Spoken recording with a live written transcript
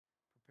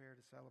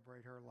to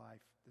celebrate her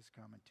life this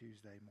coming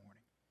Tuesday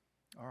morning.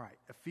 All right,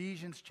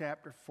 Ephesians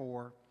chapter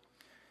 4.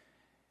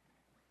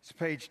 It's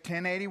page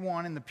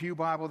 1081 in the Pew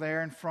Bible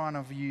there in front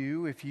of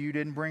you. If you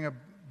didn't bring a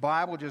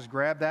Bible, just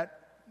grab that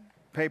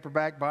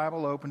paperback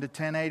Bible, open to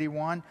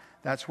 1081.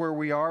 That's where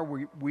we are.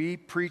 We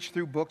preach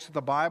through books of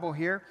the Bible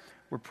here.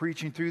 We're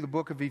preaching through the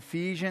book of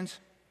Ephesians.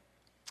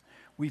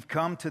 We've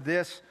come to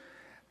this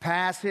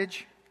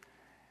passage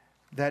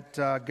that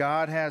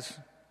God has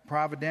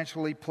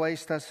providentially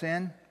placed us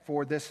in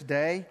for this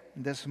day,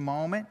 this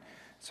moment.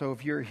 So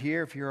if you're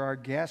here, if you're our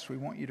guest, we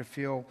want you to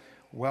feel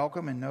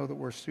welcome and know that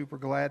we're super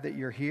glad that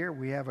you're here.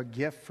 We have a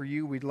gift for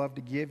you we'd love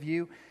to give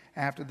you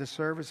after the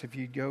service. If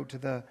you go to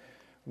the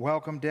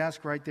welcome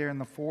desk right there in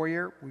the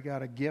foyer, we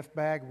got a gift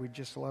bag. We'd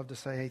just love to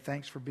say, hey,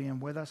 thanks for being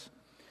with us.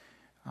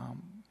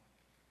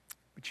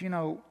 But you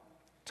know,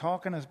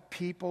 talking to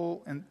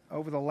people and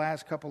over the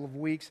last couple of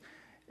weeks,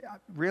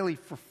 really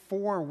for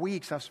 4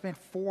 weeks, I've spent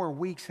 4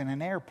 weeks in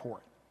an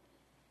airport.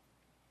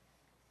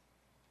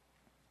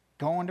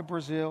 Going to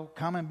Brazil,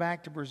 coming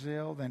back to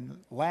Brazil, then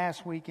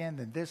last weekend,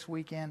 then this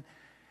weekend.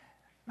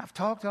 I've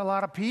talked to a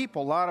lot of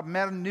people,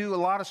 met a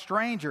lot of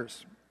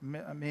strangers.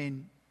 I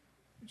mean,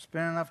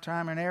 spend enough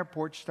time in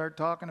airports, start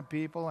talking to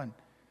people. And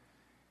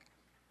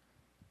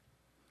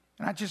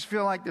I just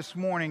feel like this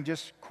morning,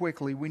 just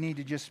quickly, we need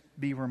to just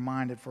be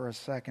reminded for a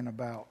second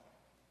about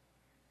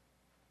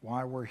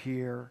why we're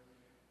here,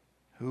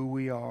 who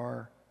we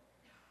are.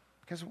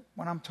 Because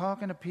when I'm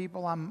talking to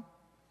people, I'm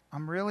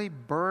really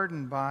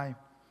burdened by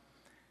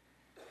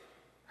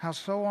how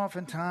so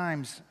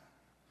oftentimes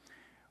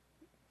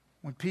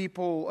when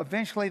people,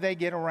 eventually they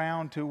get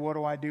around to what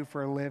do I do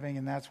for a living,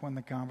 and that's when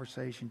the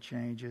conversation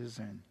changes.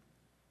 And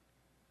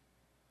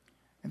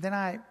then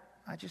I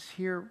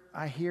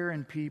hear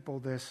in people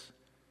this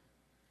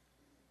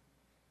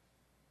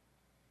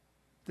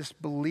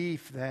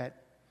belief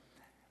that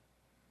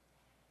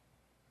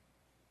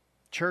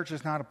church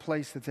is not a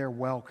place that they're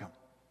welcome.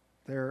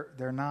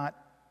 They're not.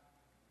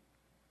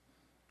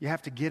 You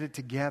have to get it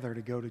together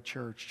to go to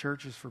church.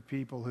 Church is for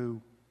people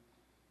who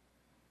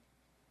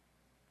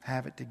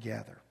have it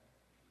together.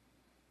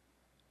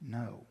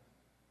 No.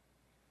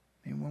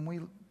 I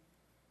mean,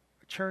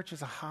 church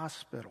is a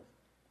hospital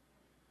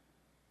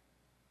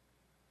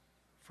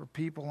for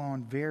people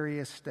in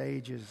various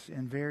stages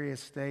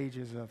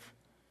of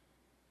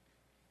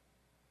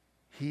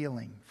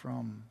healing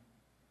from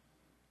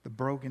the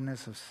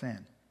brokenness of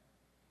sin.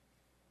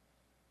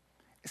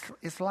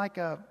 It's like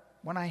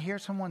when I hear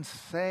someone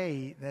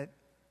say that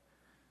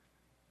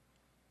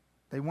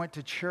they went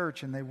to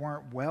church and they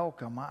weren't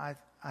welcome, I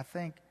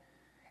think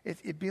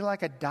it'd be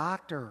like a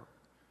doctor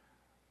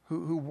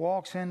who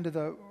walks into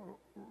the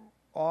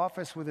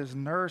office with his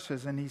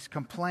nurses and he's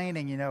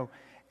complaining,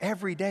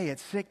 every day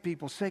it's sick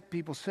people, sick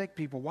people, sick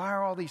people. Why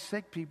are all these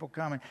sick people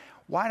coming?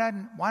 Why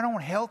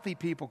don't healthy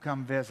people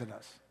come visit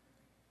us?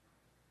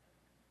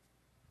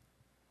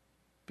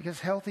 Because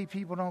healthy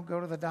people don't go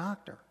to the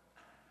doctor.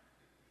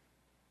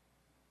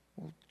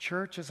 Well,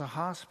 church is a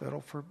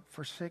hospital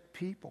for sick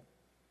people.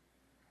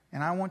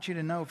 And I want you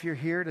to know, if you're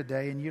here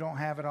today and you don't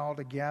have it all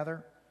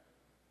together,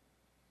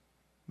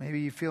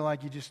 maybe you feel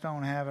like you just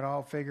don't have it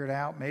all figured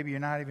out. Maybe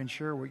you're not even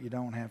sure what you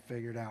don't have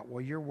figured out.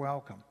 Well, you're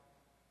welcome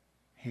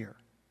here.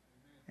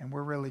 And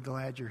we're really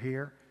glad you're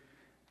here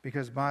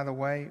because, by the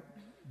way,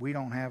 we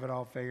don't have it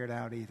all figured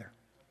out either.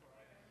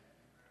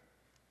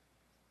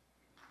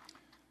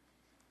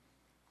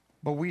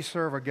 But we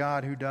serve a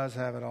God who does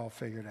have it all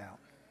figured out.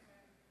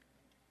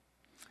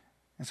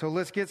 And so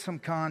let's get some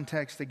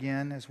context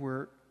again as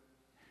we're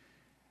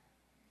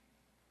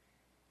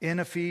in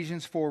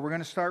Ephesians 4. We're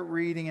going to start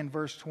reading in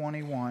verse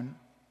 21.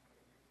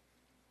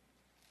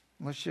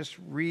 Let's just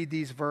read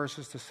these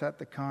verses to set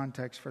the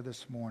context for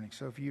this morning.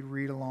 So if you'd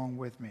read along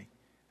with me.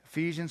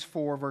 Ephesians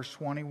 4, verse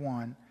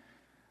 21.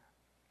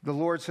 The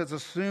Lord says,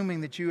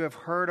 assuming that you have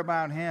heard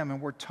about Him and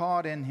were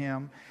taught in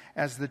Him,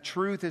 as the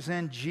truth is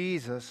in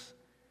Jesus,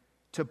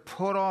 to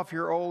put off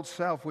your old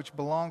self, which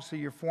belongs to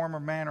your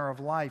former manner of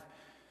life,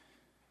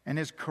 and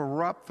is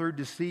corrupt through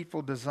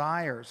deceitful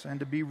desires,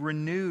 and to be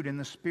renewed in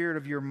the spirit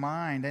of your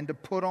mind, and to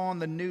put on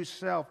the new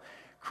self,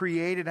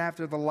 created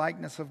after the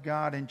likeness of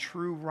God in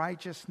true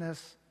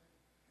righteousness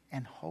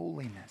and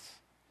holiness.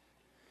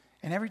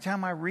 And every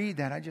time I read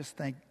that, I just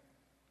think,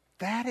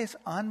 that is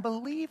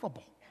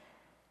unbelievable.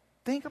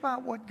 Think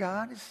about what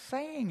God is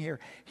saying here.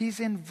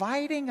 He's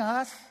inviting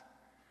us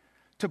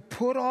to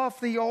put off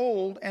the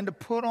old and to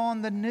put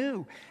on the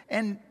new.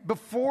 And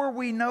before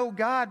we know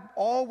God,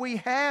 all we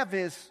have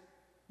is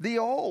the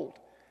old.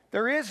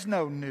 There is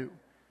no new.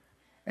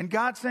 And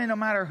God's saying no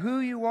matter who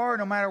you are,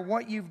 no matter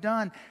what you've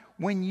done,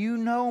 when you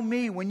know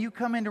me, when you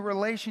come into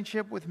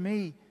relationship with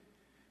me,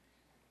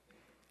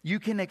 you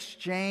can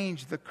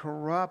exchange the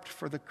corrupt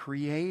for the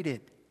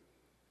created.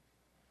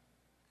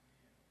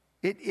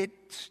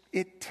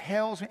 It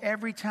tells me,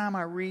 every time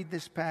I read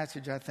this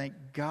passage, I think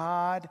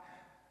God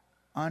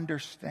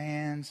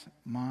understands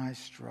my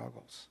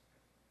struggles.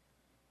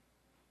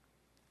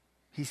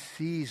 He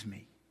sees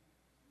me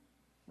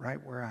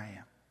right where I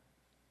am.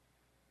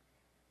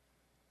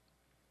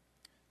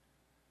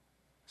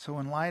 So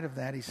in light of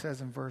that, he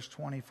says in verse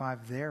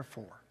 25,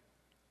 therefore,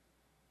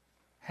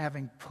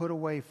 having put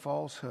away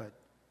falsehood,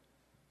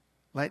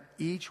 let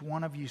each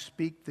one of you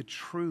speak the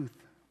truth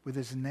with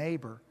his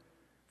neighbor,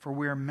 for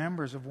we are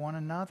members of one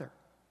another.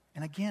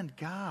 And again,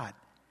 God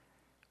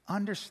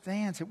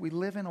understands that we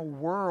live in a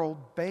world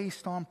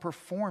based on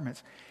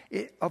performance.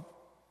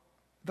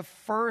 The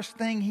first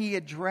thing he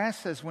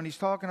addresses when he's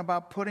talking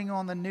about putting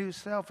on the new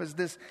self is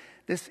this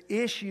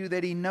issue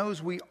that he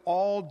knows we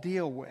all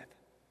deal with.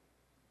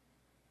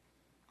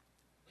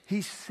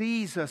 He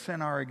sees us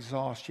in our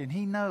exhaustion.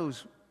 He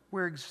knows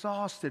we're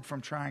exhausted from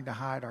trying to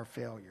hide our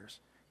failures,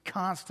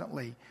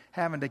 constantly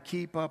having to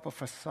keep up a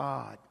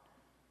facade,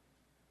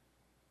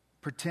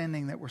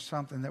 pretending that we're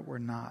something that we're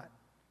not.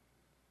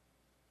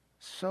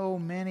 So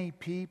many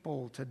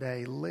people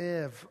today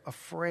live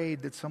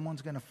afraid that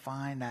someone's going to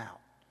find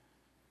out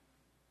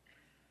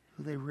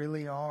who they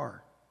really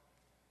are.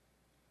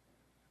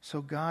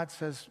 So God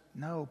says,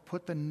 no,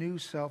 put the new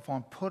self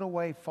on. Put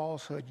away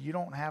falsehood. You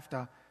don't have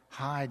to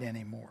hide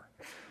anymore.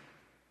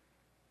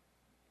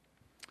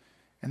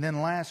 And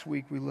then last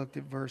week we looked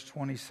at verse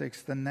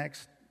 26. The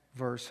next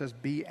verse says,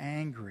 be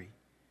angry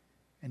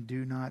and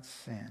do not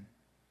sin.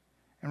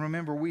 And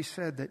remember, we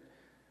said that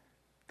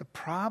the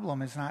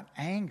problem is not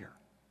anger.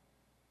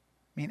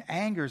 I mean,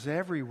 anger's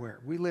everywhere.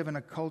 We live in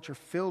a culture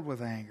filled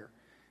with anger.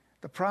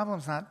 The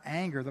problem's not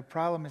anger. The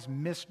problem is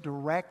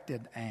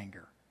misdirected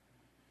anger.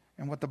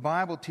 And what the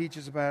Bible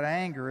teaches about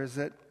anger is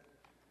that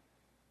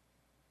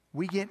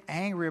we get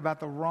angry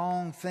about the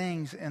wrong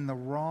things in the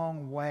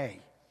wrong way.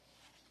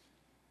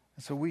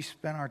 And so we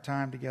spent our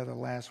time together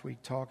last week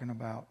talking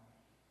about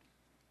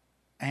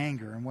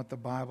anger and what the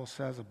Bible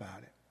says about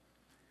it.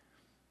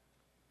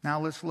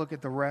 Now let's look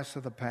at the rest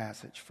of the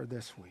passage for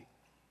this week.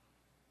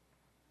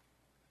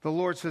 The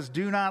Lord says,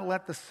 do not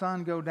let the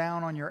sun go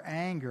down on your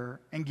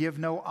anger and give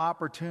no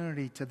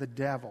opportunity to the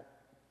devil.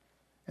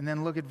 And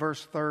then look at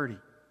verse 30.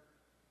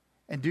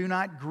 And do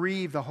not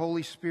grieve the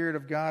Holy Spirit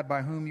of God,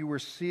 by whom you were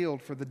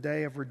sealed for the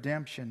day of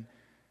redemption.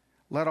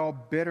 Let all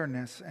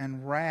bitterness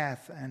and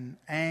wrath and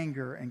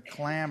anger and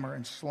clamor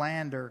and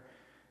slander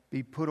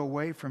be put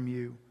away from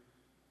you,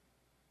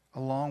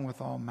 along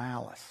with all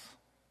malice.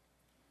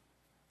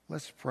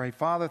 Let's pray.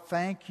 Father,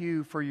 thank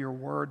you for your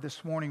word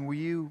this morning. Will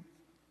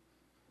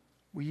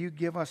you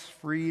give us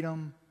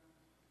freedom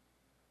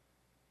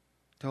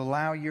to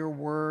allow your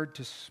word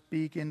to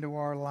speak into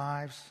our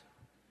lives?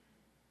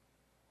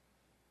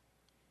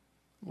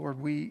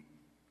 Lord, we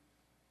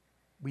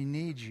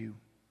need you.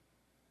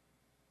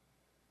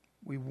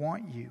 We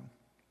want you.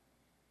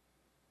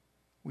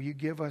 Will you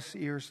give us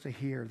ears to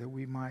hear that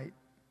we might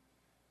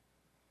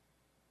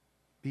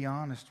be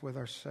honest with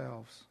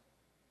ourselves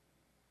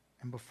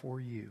and before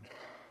you?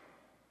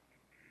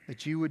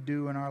 That you would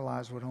do in our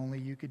lives what only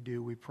you could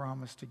do. We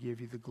promise to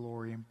give you the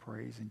glory and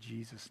praise in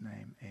Jesus'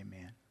 name.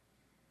 Amen.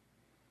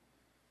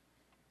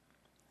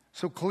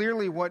 So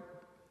clearly what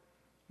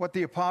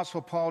the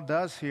Apostle Paul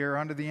does here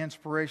under the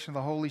inspiration of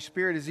the Holy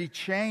Spirit is he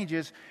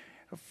changes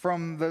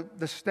from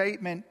the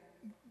statement,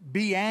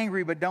 be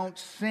angry but don't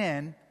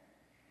sin.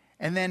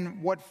 And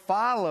then what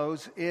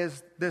follows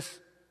is this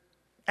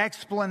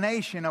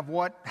explanation of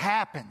what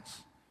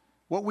happens,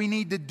 what we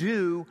need to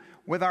do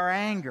with our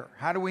anger.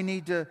 How do we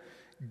need to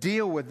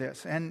deal with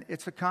this? And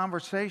it's a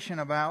conversation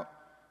about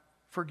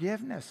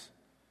forgiveness.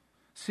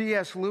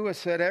 C.S. Lewis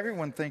said,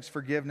 everyone thinks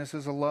forgiveness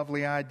is a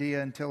lovely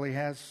idea until he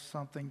has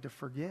something to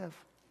forgive.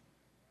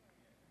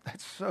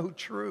 That's so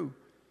true.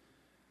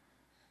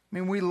 I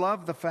mean, we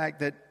love the fact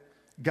that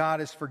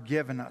God has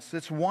forgiven us.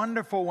 It's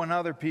wonderful when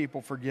other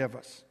people forgive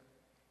us.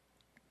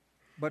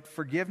 But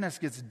forgiveness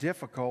gets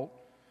difficult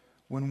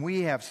when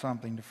we have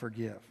something to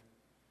forgive.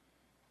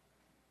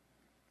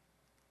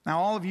 Now,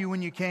 all of you,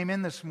 when you came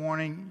in this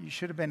morning, you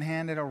should have been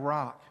handed a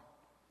rock.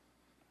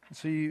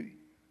 So you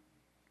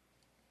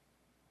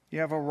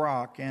have a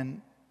rock,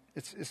 and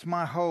it's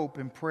my hope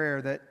and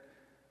prayer that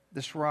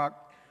this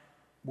rock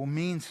will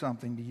mean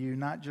something to you,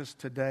 not just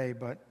today,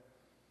 but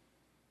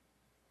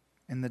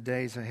in the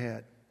days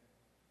ahead.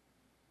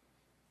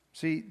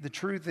 See, the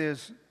truth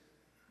is,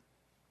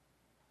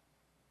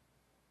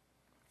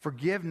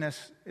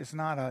 forgiveness is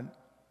not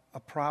a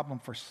problem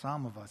for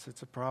some of us.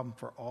 It's a problem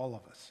for all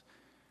of us.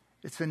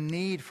 It's a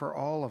need for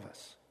all of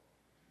us.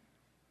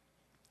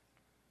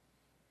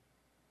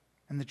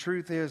 And the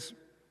truth is,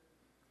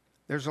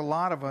 there's a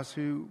lot of us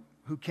who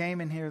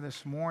came in here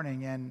this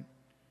morning and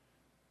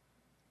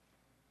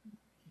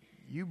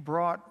you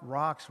brought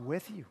rocks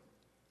with you.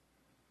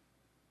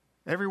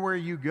 Everywhere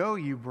you go,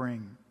 you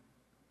bring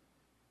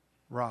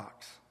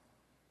rocks.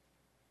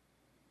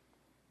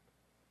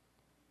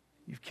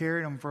 You've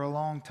carried them for a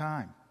long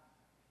time.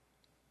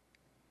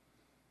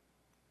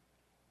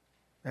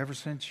 Ever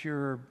since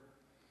your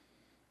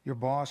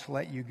boss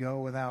let you go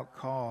without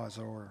cause,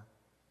 or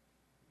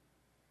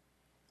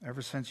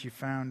ever since you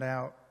found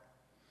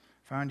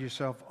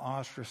yourself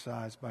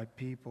ostracized by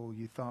people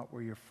you thought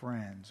were your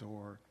friends,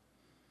 or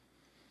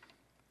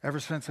ever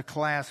since a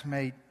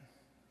classmate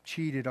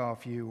cheated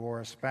off you or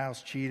a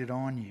spouse cheated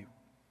on you.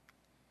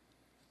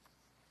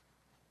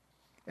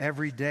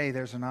 Every day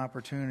there's an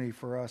opportunity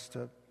for us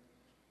to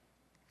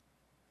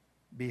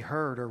be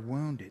hurt or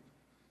wounded.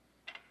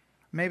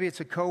 Maybe it's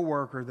a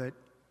coworker that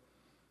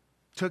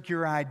took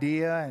your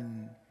idea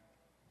and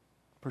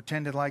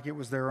pretended like it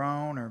was their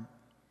own, or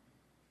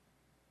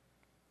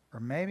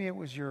maybe it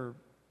was your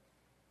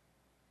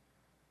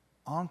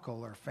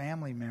uncle or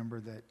family member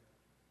that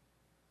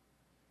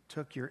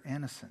took your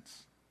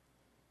innocence.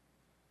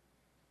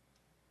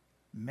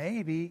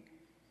 Maybe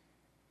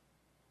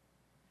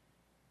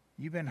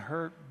you've been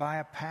hurt by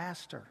a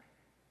pastor.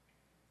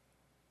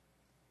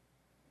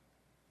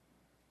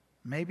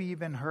 Maybe you've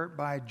been hurt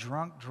by a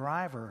drunk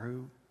driver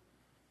who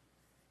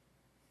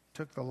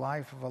took the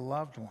life of a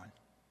loved one.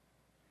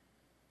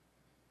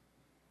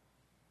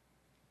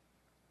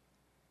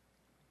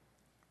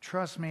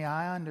 Trust me,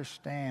 I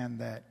understand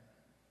that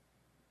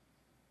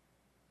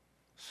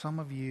some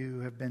of you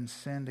have been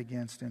sinned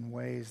against in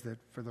ways that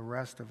for the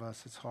rest of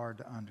us it's hard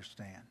to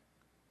understand.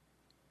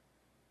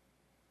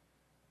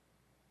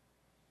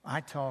 I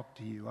talked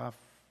to you. I've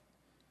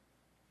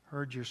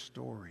heard your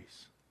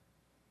stories.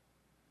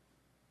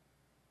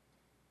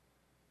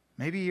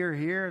 Maybe you're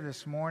here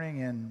this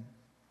morning and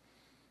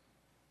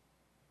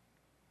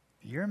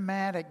you're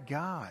mad at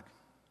God.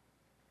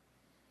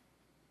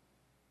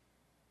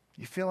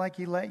 You feel like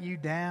He let you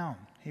down.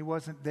 He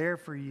wasn't there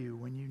for you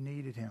when you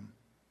needed Him.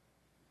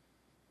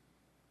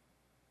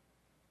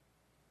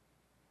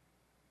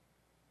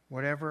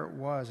 Whatever it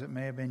was, it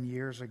may have been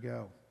years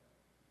ago.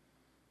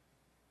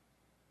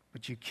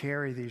 But you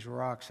carry these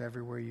rocks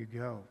everywhere you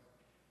go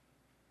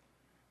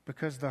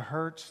because the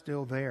hurt's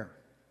still there.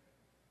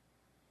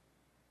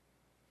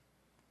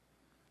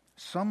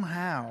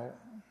 Somehow,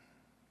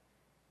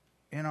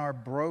 in our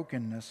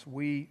brokenness,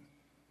 we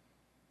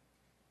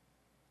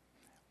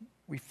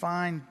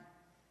find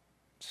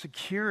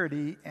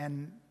security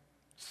and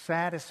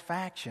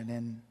satisfaction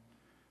in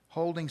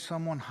holding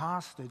someone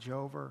hostage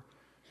over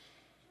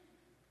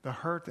the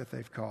hurt that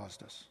they've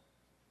caused us.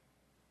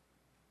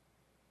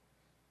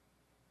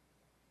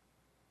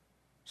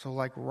 So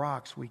like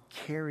rocks, we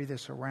carry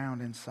this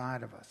around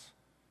inside of us.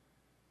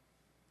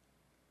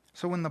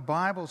 So when the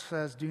Bible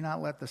says, do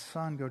not let the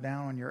sun go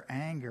down on your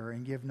anger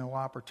and give no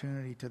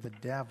opportunity to the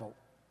devil,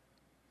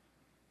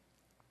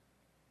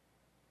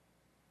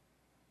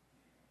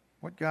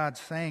 what God's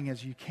saying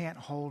is you can't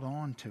hold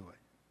on to it.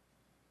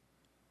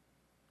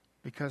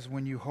 Because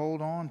when you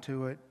hold on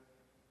to it,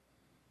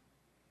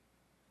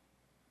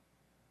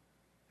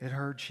 it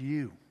hurts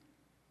you.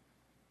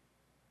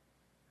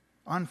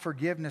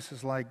 Unforgiveness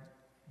is like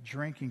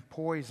drinking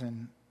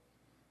poison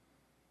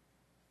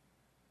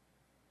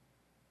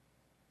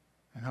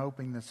and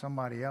hoping that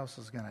somebody else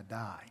is going to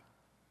die.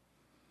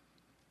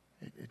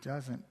 It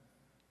doesn't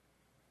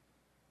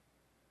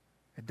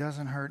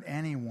hurt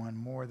anyone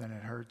more than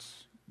it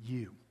hurts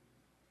you.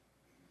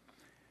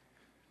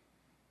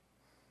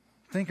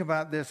 Think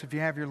about this if you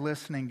have your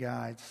listening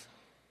guides.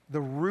 The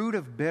root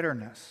of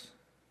bitterness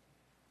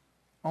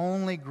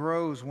only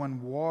grows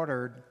when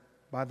watered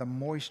by the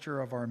moisture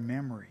of our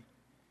memory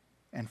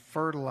and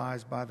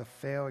fertilized by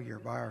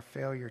our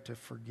failure to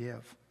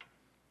forgive.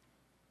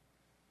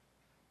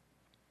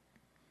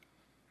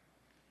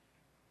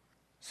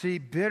 See,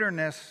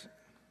 bitterness,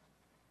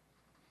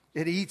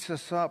 it eats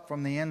us up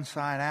from the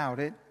inside out.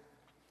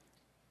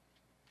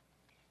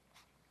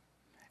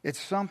 It's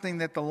something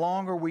that the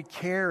longer we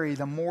carry,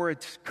 the more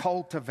it's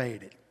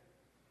cultivated.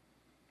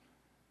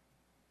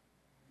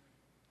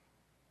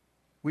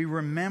 We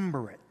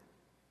remember it.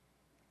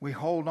 We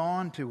hold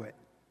on to it.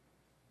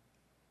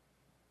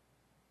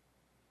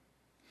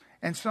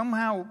 And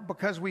somehow,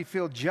 because we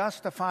feel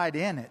justified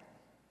in it,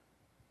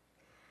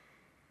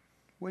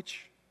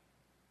 which,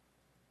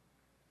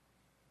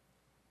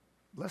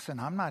 listen,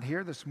 I'm not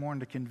here this morning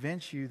to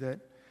convince you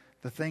that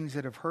the things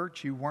that have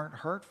hurt you weren't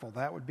hurtful.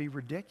 That would be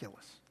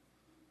ridiculous.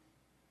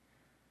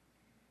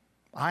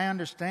 I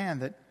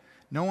understand that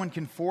no one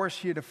can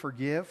force you to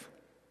forgive.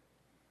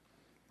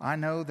 I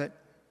know that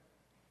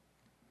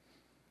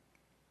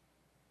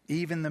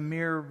even the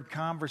mere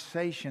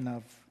conversation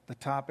of the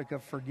topic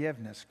of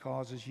forgiveness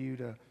causes you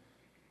to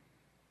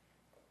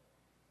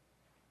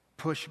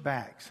push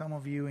back. Some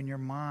of you in your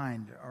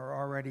mind are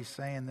already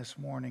saying this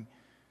morning,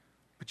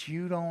 but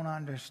you don't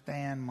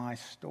understand my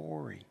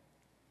story.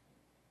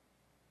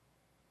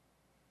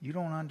 You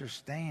don't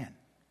understand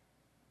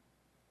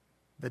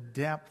the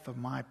depth of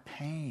my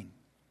pain,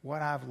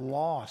 what I've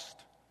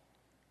lost,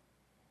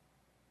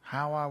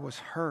 how I was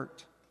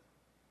hurt.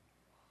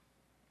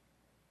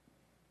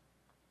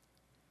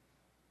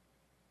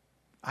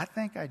 I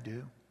think I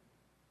do.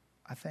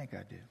 I think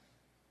I do.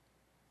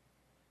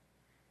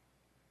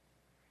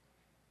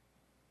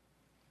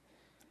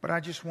 But I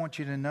just want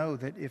you to know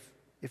that if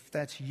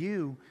that's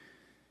you,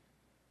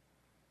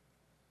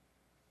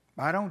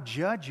 I don't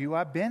judge you.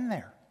 I've been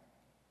there.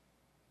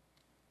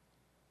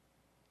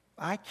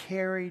 I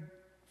carried,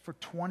 for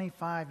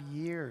 25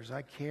 years,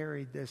 I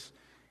carried this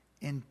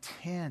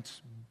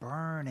intense,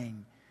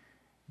 burning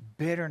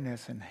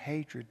bitterness and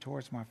hatred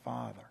towards my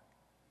father.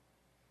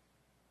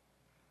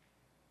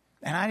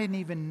 And I didn't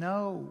even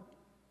know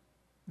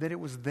that it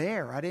was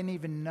there. I didn't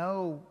even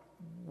know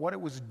what it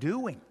was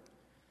doing.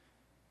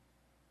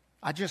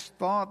 I just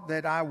thought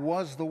that I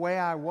was the way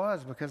I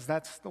was because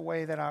that's the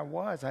way that I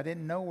was. I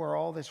didn't know where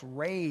all this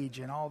rage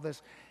and all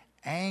this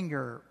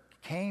anger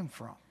came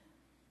from.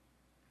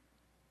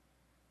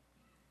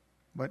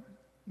 But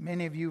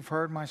many of you have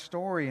heard my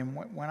story, and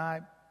when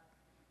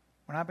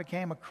I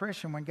became a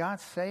Christian, when God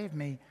saved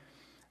me,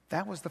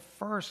 that was the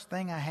first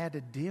thing I had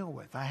to deal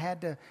with. I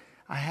had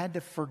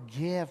to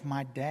forgive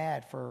my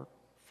dad for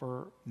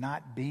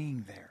not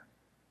being there.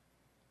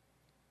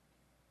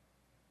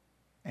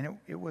 And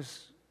it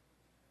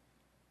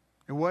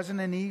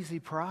wasn't an easy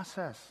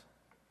process.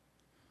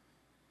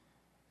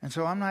 And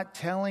so I'm not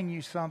telling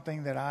you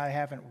something that I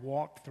haven't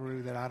walked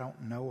through that I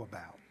don't know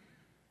about.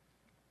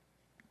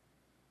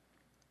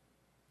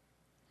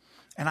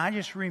 And I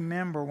just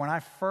remember when I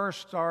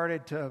first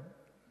started to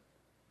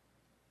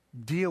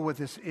deal with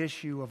this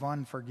issue of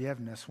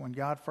unforgiveness, when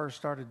God first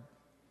started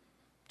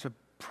to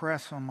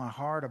press on my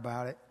heart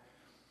about it,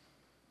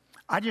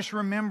 I just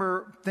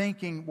remember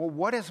thinking, well,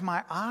 what is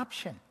my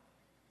option?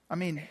 I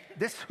mean,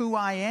 this is who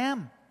I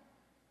am.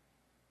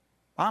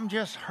 I'm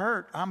just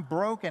hurt. I'm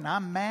broken.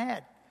 I'm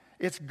mad.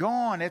 It's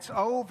gone. It's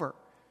over.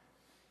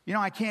 You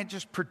know, I can't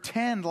just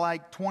pretend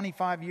like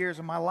 25 years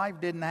of my life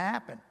didn't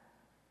happen.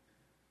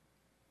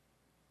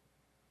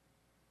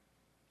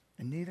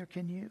 And neither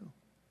can you.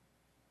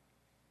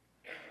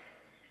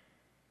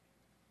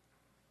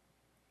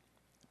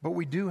 But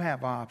we do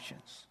have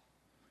options.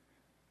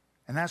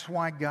 And that's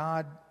why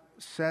God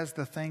says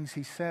the things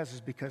He says,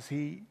 is because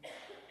He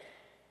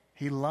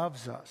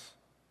loves us.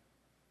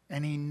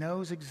 And He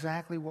knows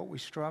exactly what we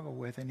struggle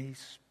with. And He's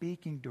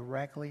speaking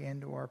directly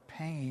into our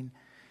pain.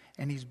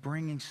 And He's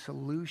bringing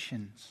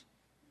solutions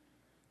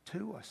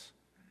to us.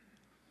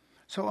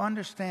 So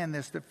understand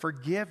this, that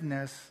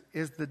forgiveness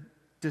is the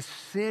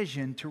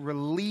decision to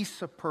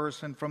release a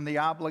person from the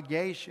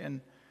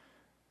obligation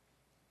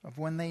of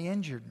when they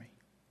injured me.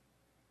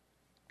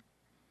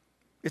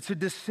 It's a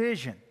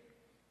decision.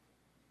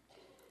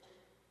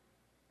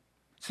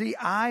 See,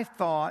 I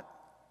thought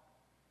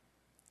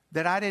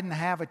that I didn't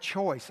have a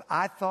choice.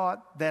 I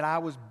thought that I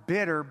was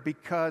bitter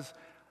because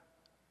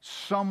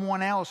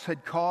someone else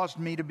had caused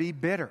me to be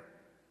bitter.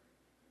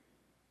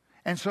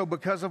 And so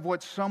because of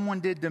what someone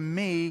did to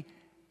me,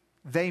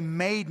 they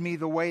made me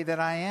the way that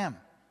I am.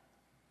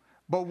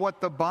 But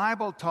what the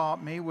Bible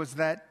taught me was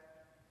that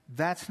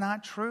that's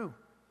not true.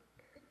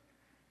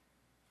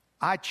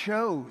 I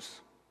chose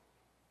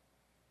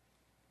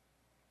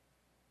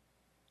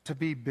to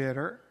be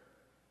bitter.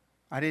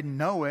 I didn't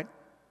know it.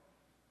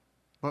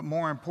 But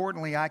more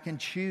importantly, I can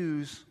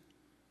choose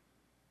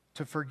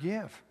to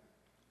forgive.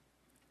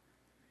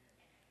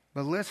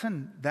 But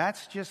listen,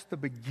 that's just the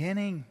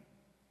beginning.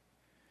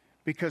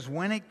 Because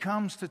when it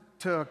comes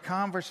to a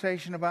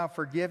conversation about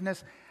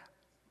forgiveness,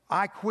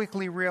 I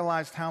quickly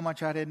realized how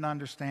much I didn't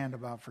understand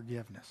about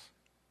forgiveness.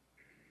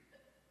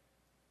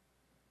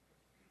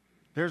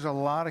 There's a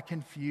lot of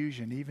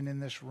confusion, even in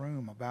this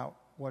room, about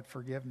what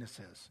forgiveness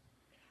is.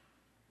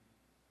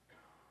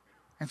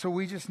 And so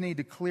we just need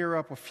to clear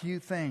up a few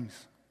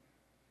things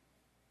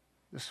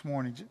this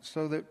morning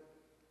so that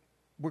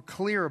we're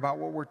clear about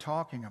what we're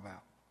talking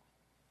about.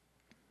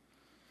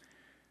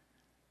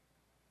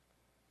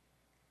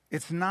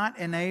 It's not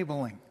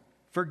enabling.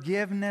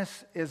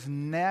 Forgiveness is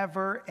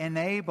never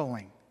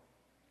enabling.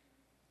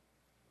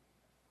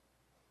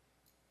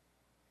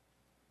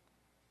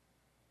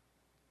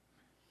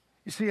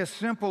 You see, a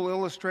simple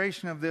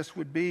illustration of this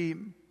would be,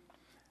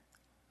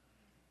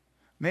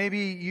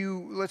 maybe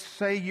let's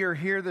say you're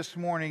here this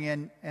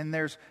morning and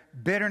there's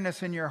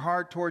bitterness in your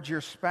heart towards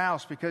your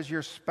spouse because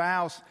your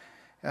spouse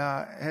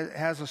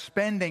has a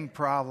spending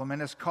problem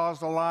and has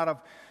caused a lot of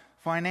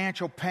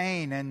financial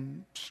pain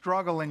and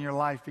struggle in your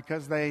life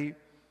because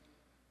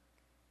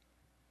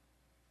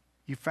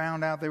you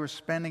found out they were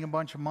spending a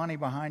bunch of money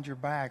behind your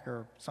back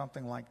or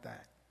something like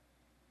that.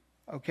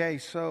 Okay,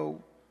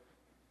 so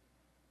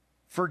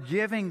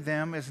forgiving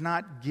them is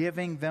not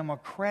giving them a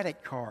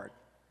credit card.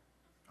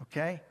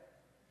 Okay?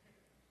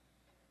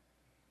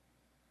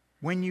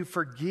 When you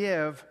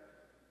forgive,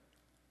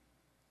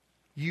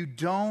 you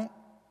don't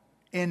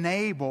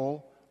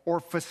enable or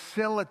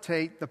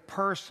facilitate the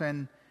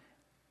person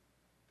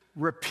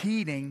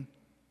repeating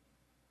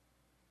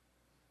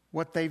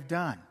what they've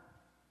done.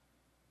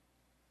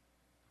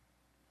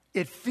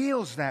 It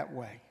feels that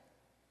way.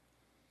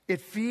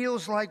 It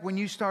feels like when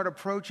you start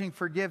approaching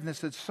forgiveness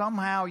that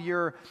somehow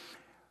you're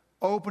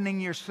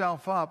opening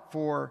yourself up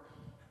for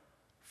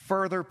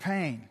further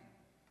pain.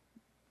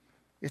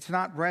 It's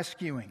not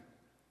rescuing.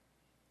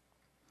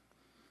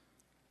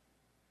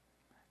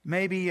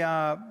 Maybe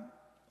a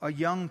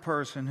young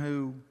person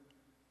who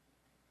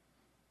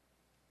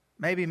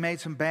maybe made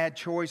some bad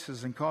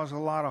choices and caused a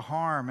lot of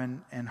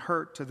harm and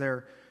hurt to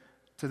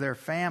their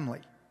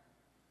family.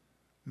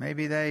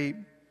 Maybe they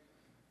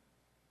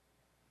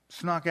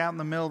snuck out in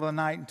the middle of the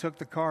night and took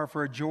the car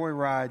for a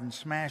joyride and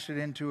smashed it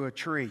into a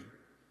tree.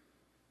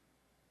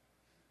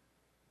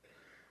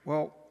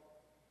 Well,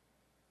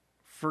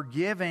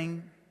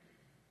 forgiving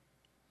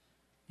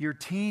your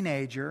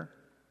teenager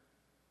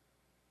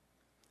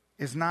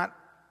is not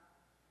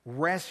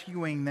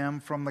rescuing them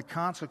from the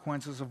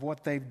consequences of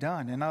what they've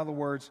done. In other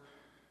words,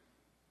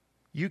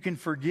 you can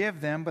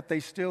forgive them, but they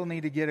still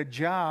need to get a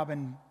job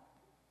and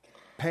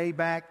pay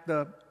back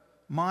the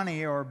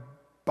money or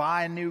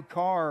buy a new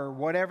car or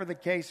whatever the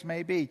case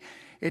may be.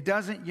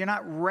 You're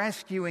not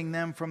rescuing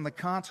them from the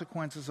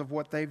consequences of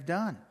what they've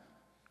done.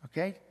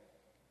 Okay?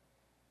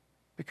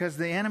 Because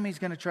the enemy's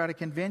going to try to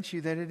convince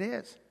you that it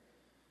is.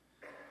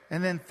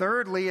 And then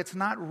thirdly, it's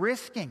not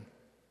risking.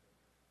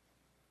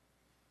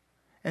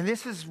 And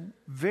this is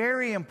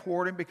very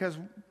important because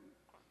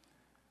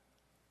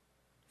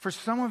for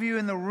some of you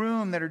in the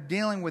room that are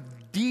dealing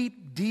with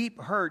deep, deep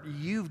hurt,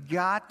 you've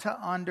got to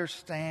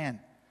understand.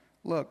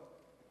 Look,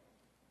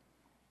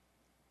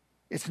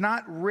 it's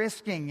not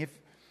risking. If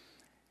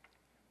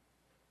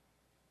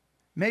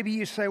maybe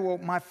you say, well,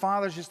 my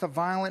father's just a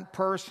violent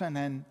person,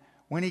 and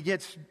when he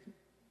gets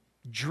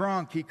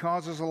drunk, he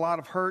causes a lot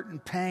of hurt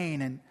and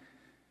pain, and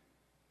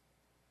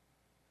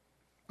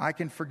I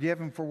can forgive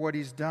him for what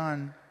he's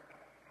done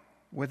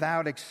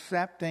without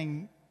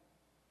accepting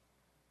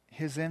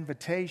his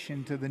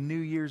invitation to the New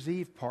Year's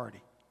Eve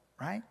party,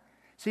 right?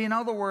 See, in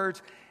other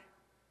words,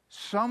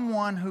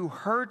 someone who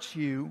hurts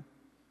you,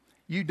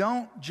 you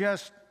don't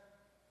just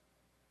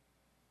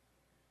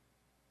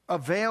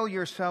avail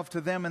yourself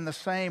to them in the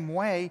same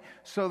way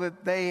so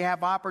that they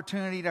have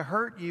opportunity to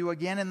hurt you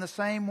again in the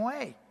same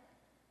way.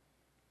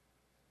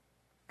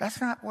 That's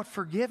not what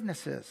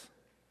forgiveness is.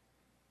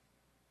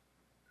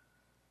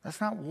 That's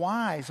not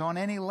wise on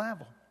any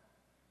level.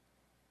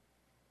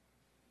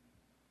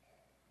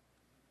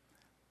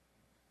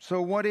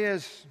 So what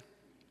is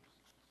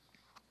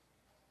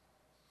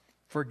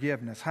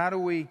forgiveness? How do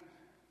we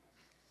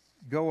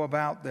go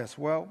about this?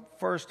 Well,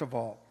 first of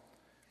all,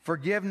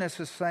 forgiveness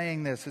is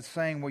saying this. It's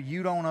saying, well,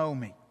 you don't owe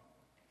me.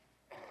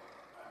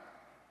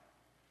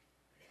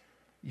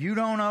 You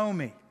don't owe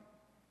me.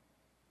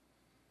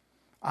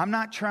 I'm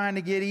not trying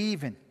to get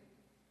even.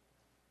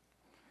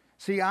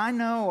 See, I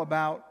know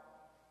about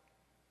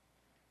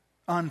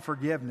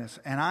unforgiveness,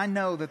 and I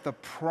know that the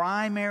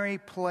primary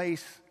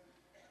place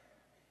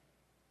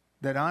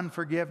that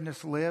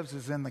unforgiveness lives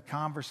is in the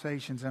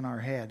conversations in our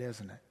head,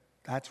 isn't it?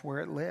 That's where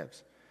it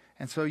lives.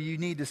 And so you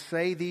need to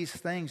say these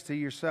things to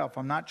yourself.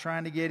 I'm not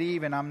trying to get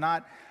even. I'm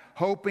not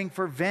hoping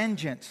for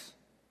vengeance.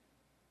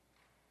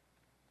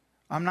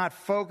 I'm not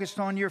focused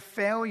on your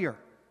failure.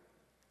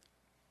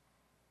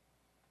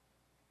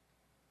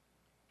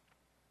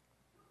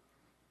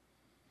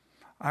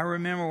 I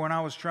remember when I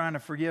was trying to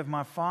forgive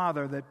my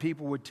father that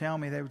people would tell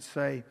me, they would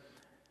say,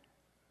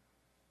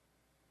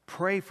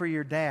 pray for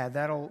your dad.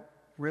 That'll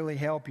really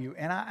help you.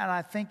 And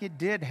I think it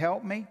did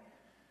help me.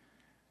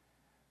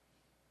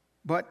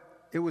 But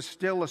it was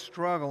still a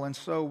struggle. And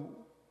so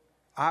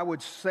I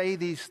would say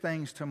these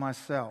things to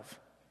myself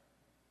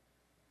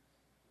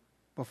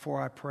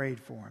before I prayed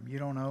for him. You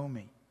don't owe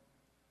me.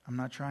 I'm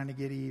not trying to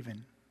get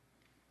even.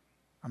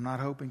 I'm not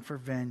hoping for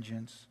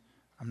vengeance.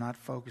 I'm not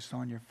focused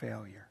on your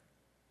failure.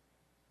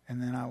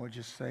 And then I would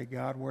just say,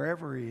 God,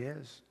 wherever he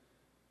is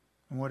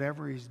and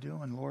whatever he's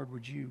doing, Lord,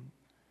 would you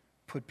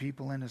put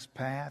people in his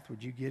path?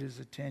 Would you get his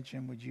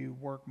attention? Would you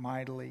work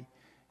mightily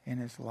in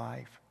his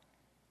life?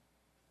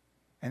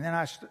 And then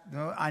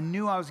I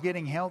knew I was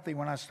getting healthy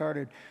when I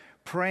started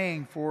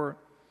praying for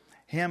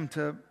him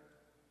to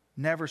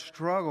never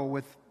struggle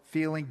with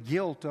feeling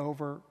guilt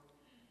over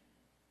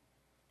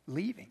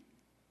leaving.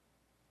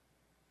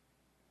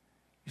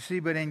 You see,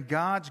 but in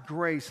God's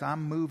grace,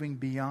 I'm moving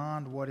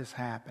beyond what has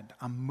happened.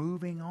 I'm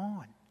moving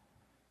on.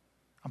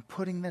 I'm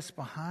putting this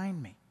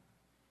behind me.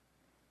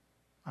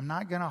 I'm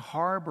not going to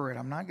harbor it.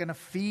 I'm not going to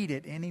feed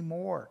it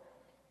anymore.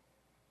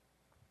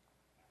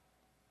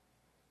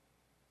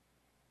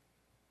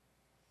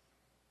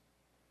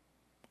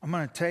 I'm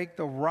going to take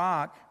the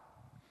rock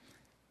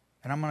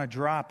and I'm going to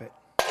drop it.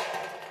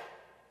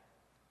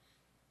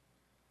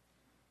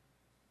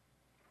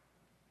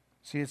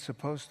 See, it's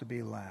supposed to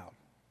be loud.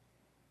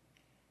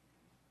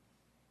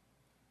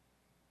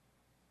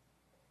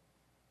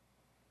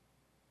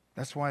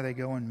 That's why they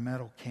go in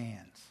metal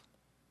cans.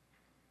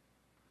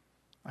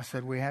 I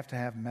said, we have to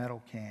have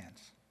metal cans.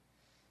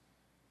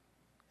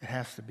 It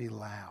has to be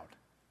loud.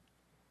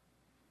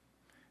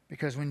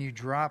 Because when you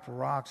drop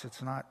rocks,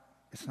 it's not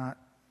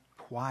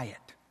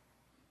quiet.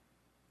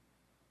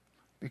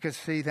 Because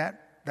see,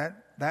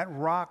 that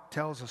rock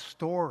tells a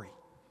story.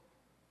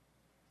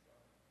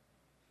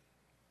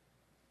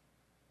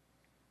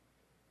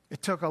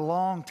 It took a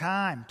long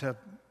time to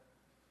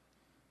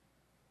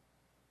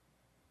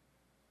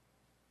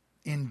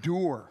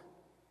endure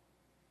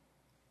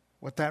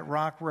what that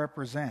rock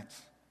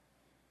represents.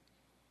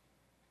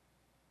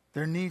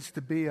 There needs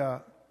to be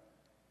a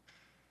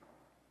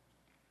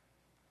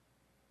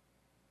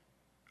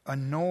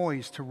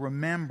noise to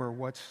remember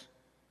what's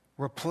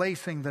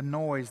replacing the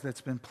noise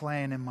that's been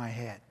playing in my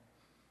head.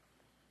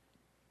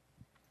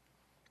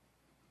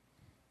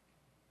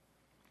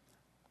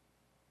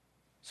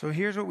 So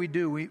here's what we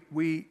do.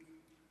 We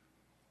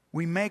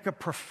make a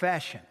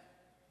profession.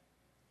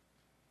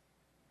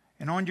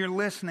 And on your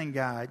listening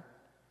guide,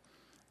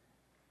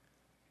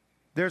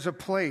 there's a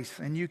place,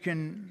 and you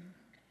can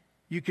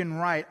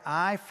write,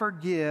 I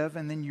forgive,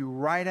 and then you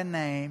write a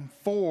name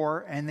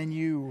for, and then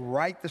you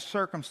write the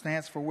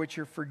circumstance for which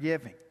you're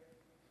forgiving.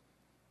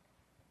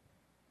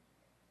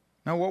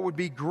 Now, what would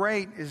be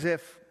great is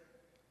if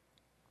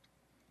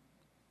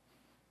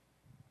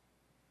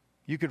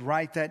you could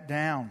write that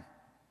down.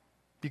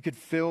 You could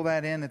fill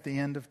that in at the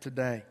end of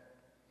today.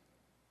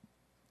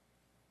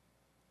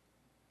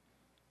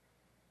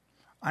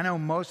 I know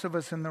most of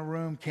us in the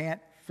room can't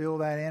fill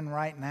that in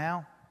right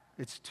now.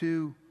 It's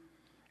too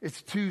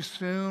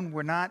soon.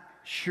 We're not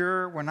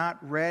sure. We're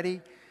not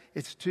ready.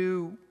 It's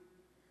too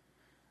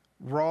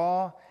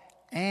raw.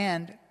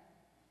 And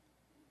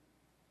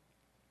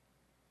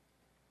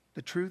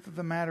the truth of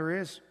the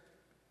matter is,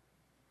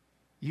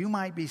 you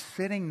might be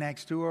sitting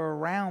next to or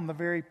around the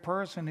very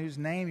person whose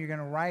name you're going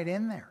to write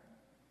in there.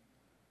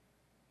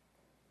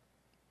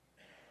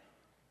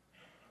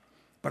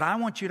 But I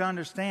want you to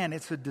understand,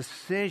 it's a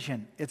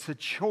decision. It's a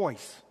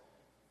choice.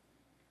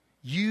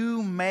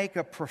 You make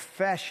a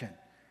profession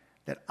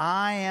that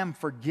I am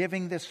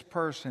forgiving this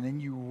person, and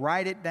you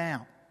write it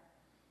down.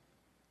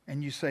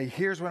 And you say,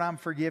 here's what I'm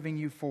forgiving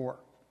you for.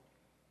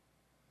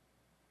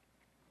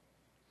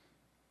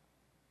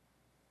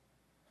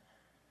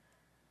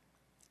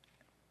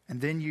 And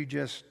then you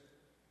just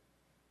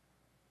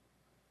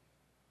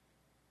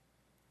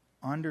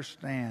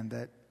understand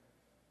that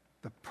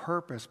the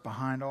purpose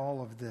behind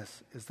all of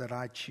this is that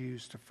I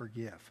choose to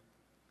forgive.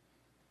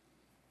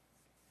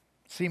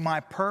 See, my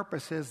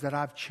purpose is that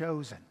I've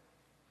chosen.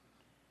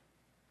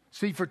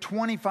 See, for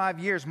 25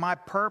 years, my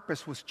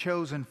purpose was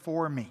chosen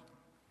for me.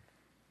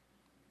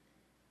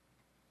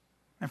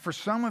 And for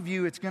some of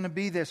you, it's going to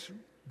be this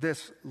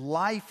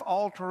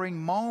life-altering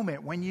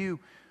moment when you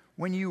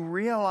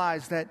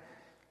realize that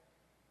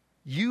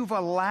you've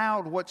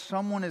allowed what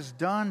someone has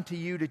done to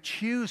you to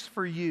choose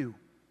for you.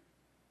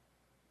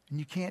 And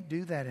you can't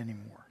do that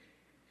anymore.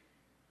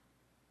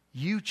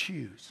 You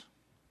choose.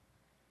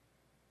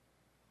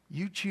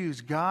 You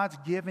choose. God's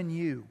given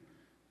you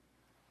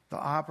the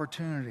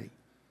opportunity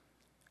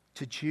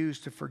to choose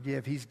to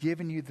forgive. He's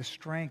given you the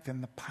strength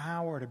and the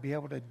power to be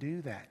able to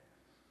do that.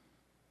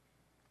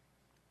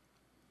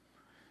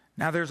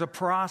 Now, there's a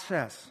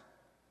process.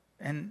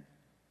 And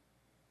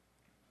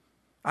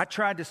I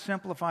tried to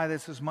simplify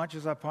this as much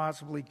as I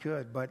possibly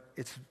could, but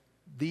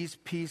these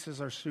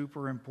pieces are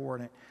super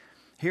important.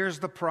 Here's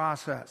the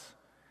process.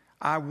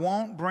 I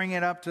won't bring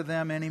it up to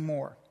them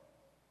anymore.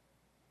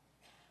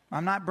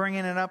 I'm not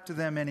bringing it up to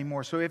them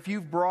anymore. So if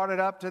you've brought it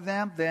up to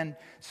them, then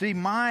see,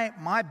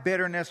 my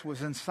bitterness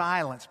was in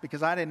silence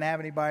because I didn't have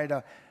anybody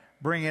to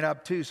bring it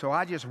up to. So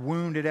I just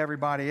wounded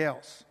everybody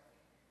else.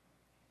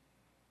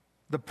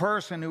 The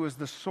person who was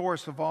the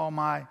source of all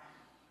my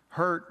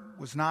hurt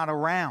was not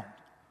around.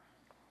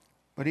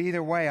 But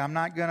either way, I'm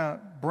not going to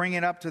bring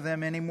it up to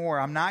them anymore.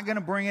 I'm not going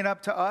to bring it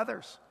up to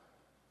others.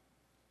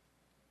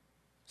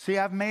 See,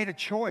 I've made a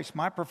choice.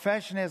 My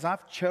profession is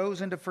I've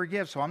chosen to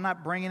forgive, so I'm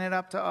not bringing it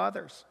up to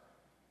others.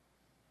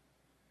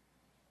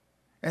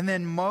 And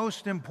then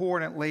most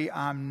importantly,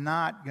 I'm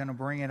not going to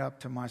bring it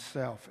up to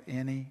myself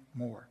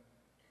anymore.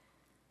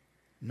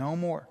 No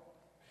more.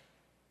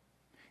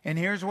 And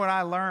here's what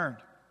I learned.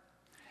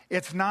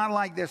 It's not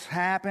like this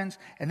happens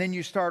and then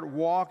you start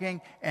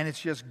walking and it's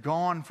just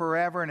gone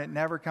forever and it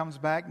never comes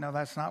back. No,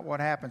 that's not what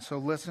happens. So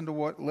listen to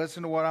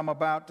what I'm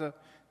about to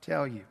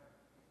tell you.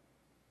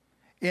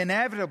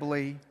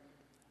 Inevitably,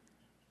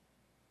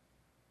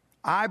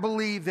 I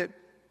believe that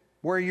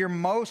where you're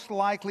most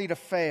likely to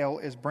fail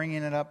is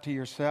bringing it up to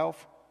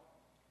yourself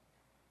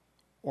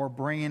or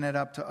bringing it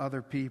up to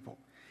other people.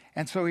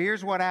 And so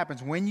here's what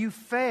happens. When you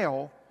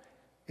fail,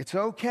 it's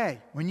okay.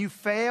 When you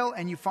fail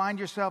and you find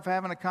yourself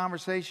having a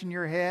conversation in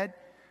your head,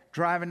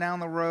 driving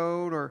down the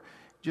road or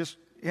just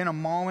in a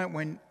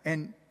moment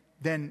and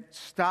then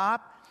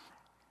stop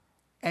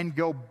and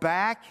go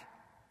back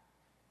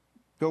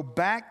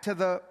to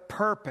the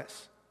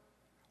purpose.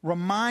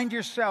 Remind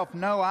yourself,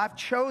 no, I've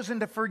chosen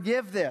to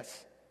forgive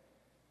this.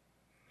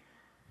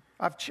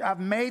 I've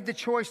made the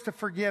choice to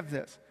forgive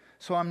this.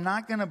 So I'm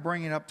not going to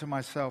bring it up to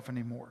myself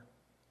anymore.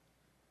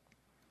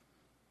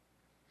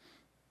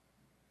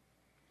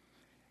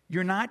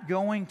 You're not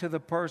going to the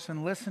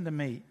person, listen to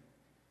me.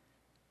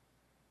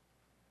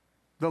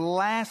 The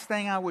last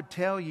thing I would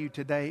tell you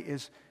today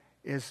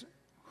is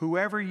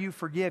whoever you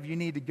forgive, you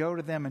need to go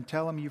to them and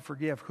tell them you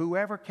forgive.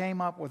 Whoever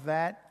came up with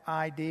that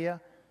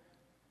idea,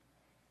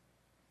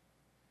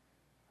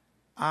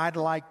 I'd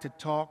like to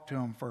talk to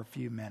them for a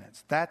few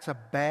minutes. That's a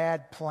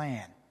bad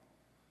plan,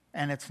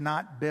 and it's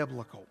not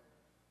biblical.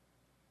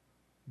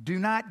 Do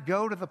not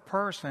go to the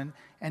person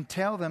and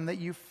tell them that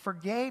you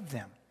forgave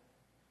them.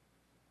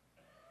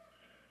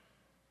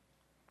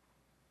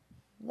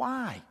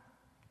 Why?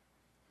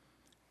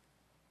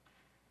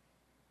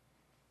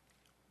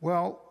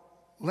 Well,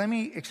 let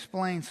me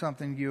explain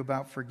something to you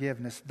about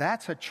forgiveness.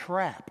 That's a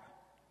trap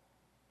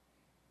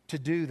to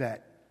do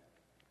that.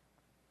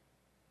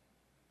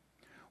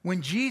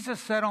 When Jesus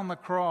said on the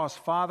cross,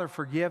 Father,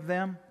 forgive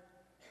them,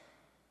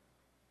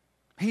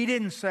 He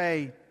didn't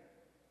say,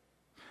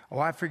 oh,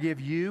 I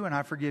forgive you, and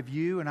I forgive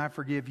you, and I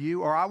forgive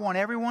you, or I want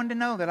everyone to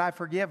know that I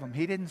forgive them.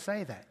 He didn't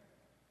say that,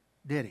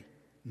 did he?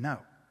 No,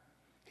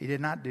 he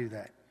did not do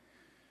that.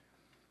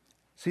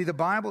 See, the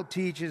Bible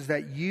teaches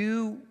that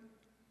you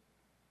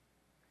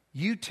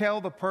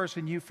tell the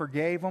person you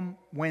forgave them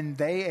when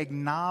they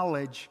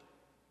acknowledge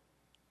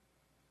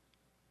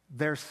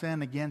their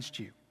sin against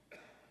you.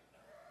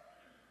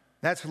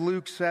 That's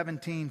Luke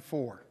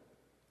 17:4.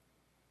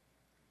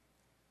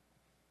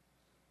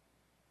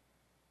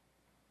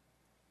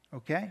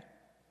 Okay?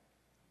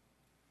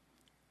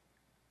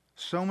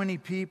 So many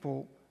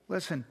people,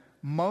 listen,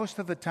 most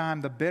of the time,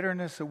 the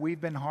bitterness that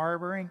we've been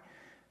harboring,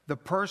 the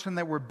person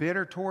that we're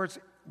bitter towards,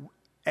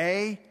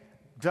 A,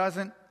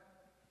 doesn't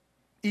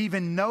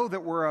even know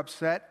that we're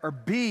upset, or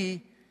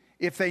B,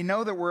 if they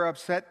know that we're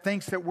upset,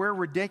 thinks that we're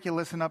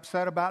ridiculous and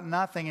upset about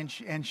nothing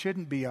and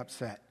shouldn't be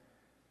upset.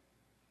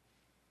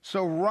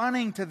 So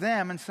running to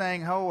them and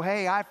saying, oh,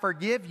 hey, I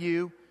forgive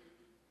you.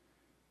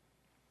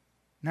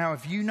 Now,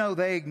 if you know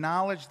they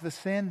acknowledge the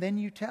sin, then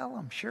you tell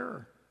them,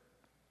 sure.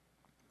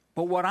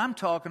 But what I'm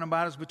talking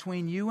about is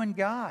between you and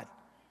God.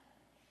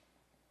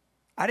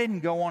 I didn't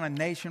go on a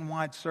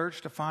nationwide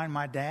search to find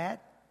my dad.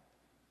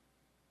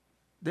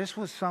 This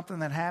was something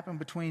that happened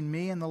between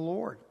me and the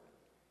Lord.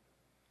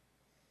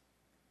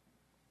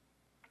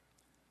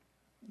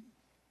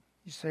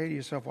 You say to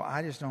yourself, well,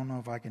 I just don't know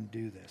if I can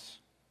do this.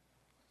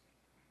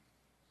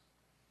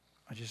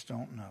 I just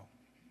don't know.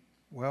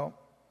 Well,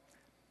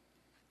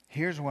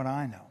 here's what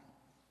I know.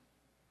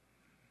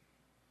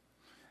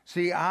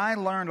 See, I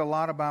learned a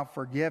lot about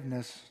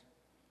forgiveness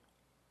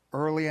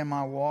early in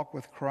my walk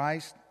with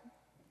Christ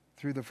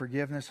through the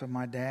forgiveness of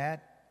my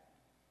dad.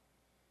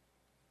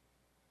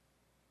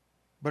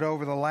 But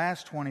over the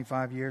last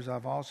 25 years,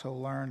 I've also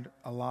learned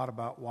a lot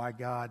about why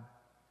God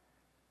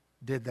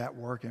did that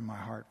work in my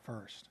heart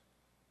first.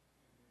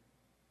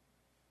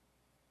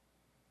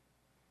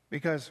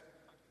 Because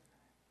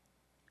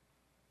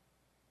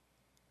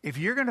if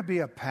you're going to be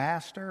a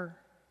pastor,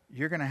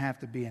 you're going to have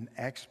to be an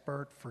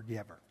expert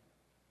forgiver.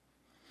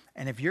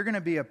 And if you're going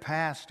to be a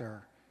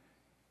pastor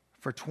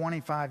for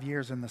 25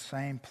 years in the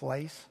same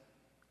place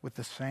with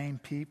the same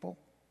people,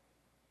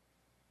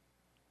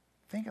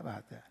 think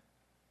about that.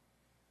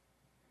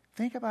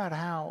 Think about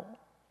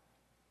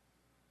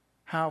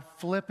how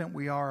flippant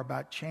we are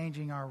about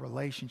changing our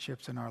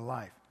relationships in our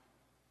life.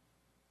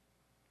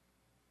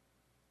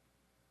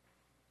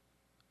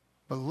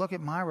 But look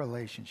at my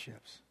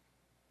relationships.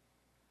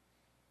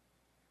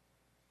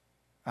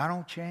 I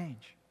don't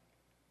change.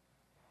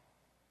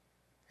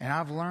 And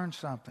I've learned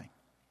something.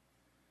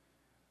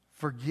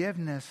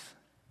 Forgiveness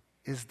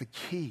is the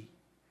key.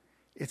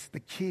 It's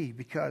the key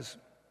because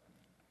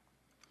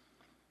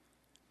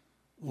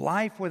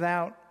life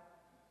without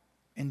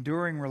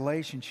enduring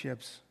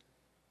relationships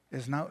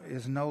is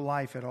no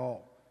life at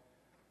all.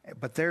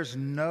 But there's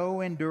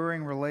no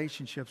enduring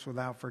relationships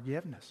without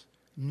forgiveness.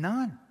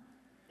 None.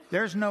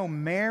 There's no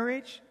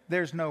marriage,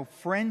 there's no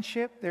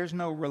friendship, there's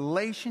no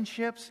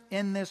relationships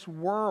in this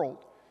world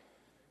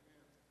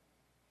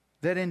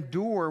that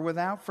endure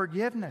without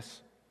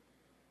forgiveness.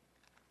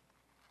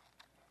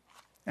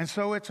 And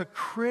so it's a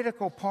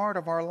critical part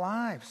of our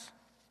lives.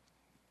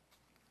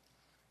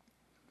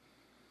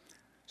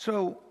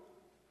 So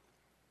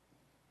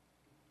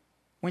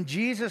when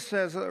Jesus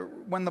says,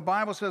 when the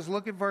Bible says,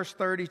 look at verse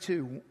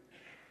 32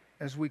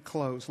 as we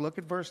close. Look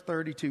at verse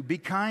 32. Be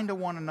kind to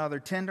one another,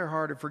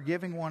 tenderhearted,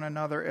 forgiving one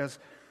another as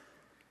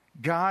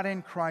God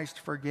in Christ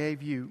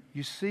forgave you.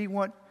 You see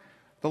what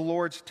the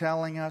Lord's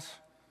telling us?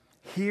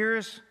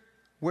 Here's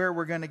where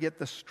we're going to get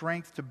the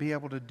strength to be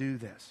able to do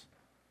this.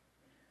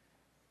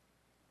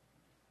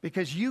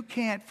 Because you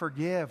can't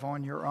forgive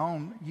on your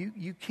own.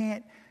 You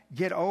can't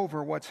get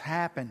over what's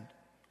happened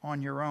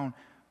on your own.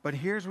 But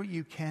here's what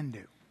you can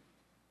do.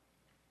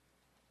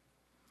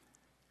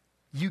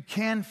 You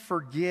can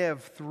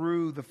forgive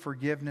through the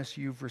forgiveness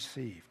you've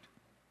received.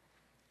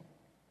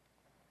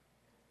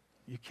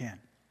 You can.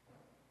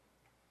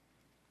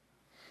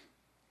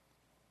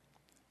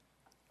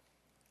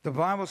 The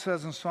Bible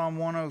says in Psalm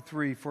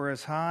 103, for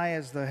as high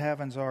as the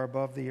heavens are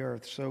above the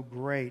earth, so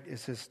great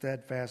is his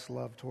steadfast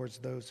love towards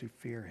those who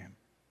fear him.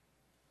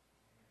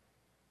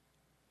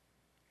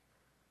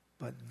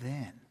 But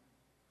then,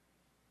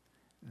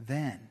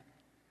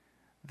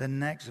 the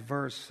next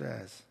verse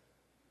says,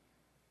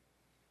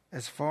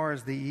 as far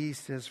as the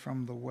east is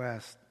from the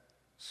west,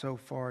 so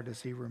far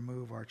does he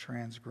remove our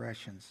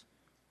transgressions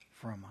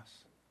from us.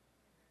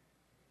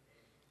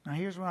 Now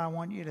here's what I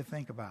want you to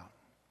think about.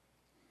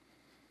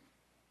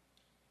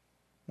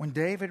 When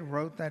David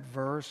wrote that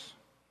verse,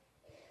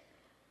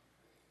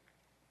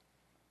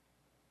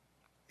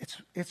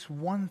 it's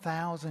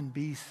 1000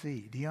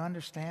 BC. Do you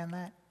understand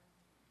that?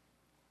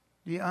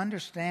 Do you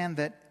understand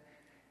that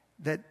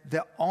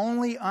the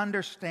only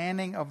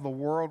understanding of the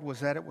world was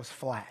that it was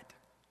flat?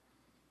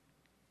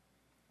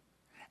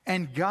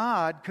 And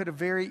God could have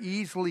very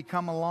easily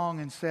come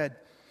along and said,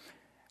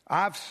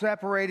 I've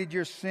separated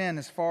your sin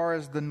as far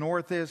as the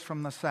north is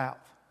from the south.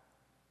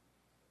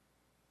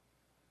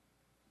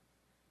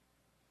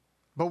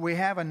 But we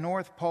have a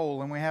North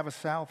Pole and we have a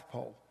South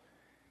Pole.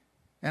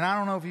 And I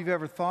don't know if you've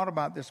ever thought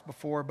about this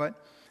before, but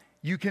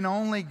you can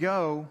only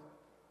go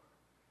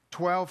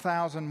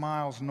 12,000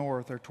 miles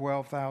north or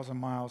 12,000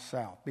 miles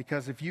south.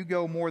 Because if you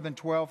go more than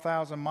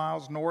 12,000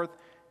 miles north,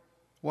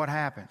 what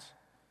happens?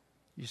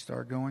 You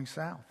start going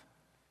south.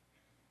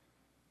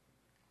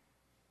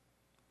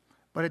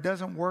 But it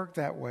doesn't work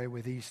that way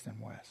with east and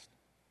west.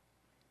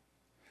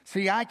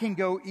 See, I can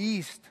go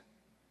east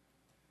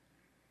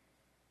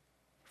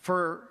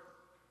for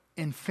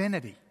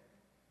infinity.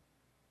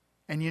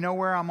 And you know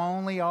where I'm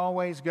only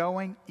always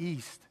going?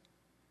 East.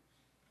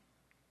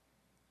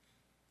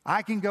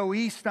 I can go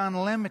east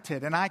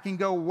unlimited, and I can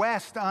go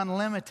west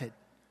unlimited.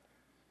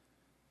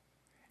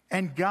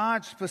 And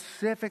God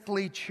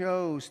specifically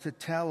chose to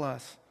tell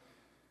us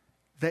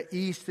the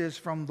east is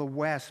from the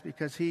west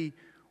because He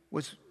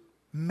was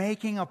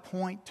making a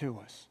point to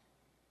us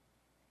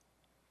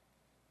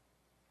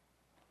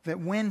that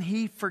when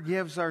He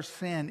forgives our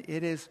sin,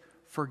 it is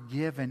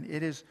forgiven.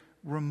 It is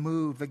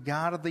removed. The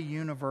God of the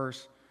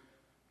universe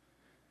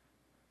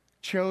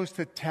chose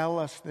to tell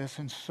us this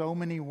in so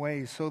many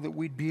ways so that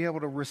we'd be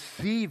able to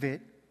receive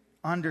it,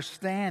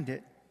 understand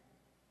it,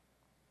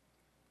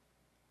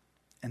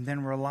 and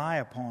then rely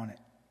upon it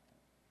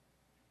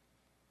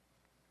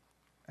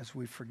as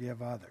we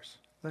forgive others.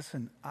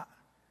 Listen,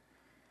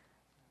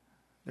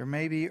 there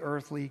may be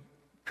earthly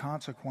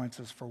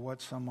consequences for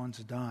what someone's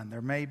done.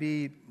 There may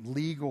be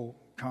legal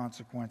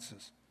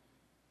consequences.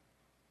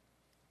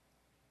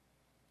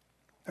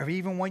 Or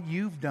even what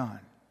you've done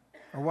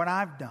or what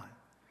I've done.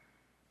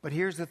 But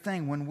here's the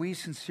thing. When we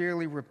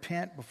sincerely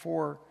repent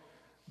before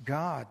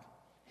God,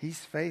 He's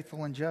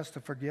faithful and just to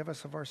forgive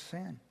us of our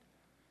sin.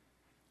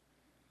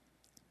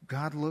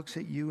 God looks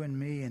at you and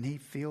me and He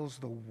feels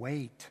the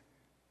weight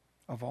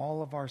of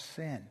all of our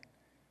sin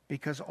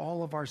because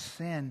all of our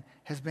sin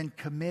has been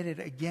committed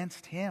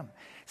against Him.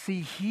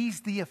 See,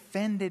 He's the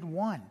offended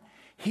one.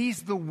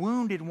 He's the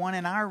wounded one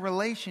in our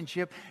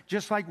relationship,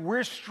 just like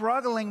we're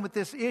struggling with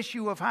this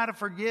issue of how to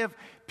forgive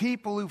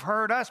people who've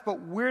hurt us, but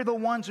we're the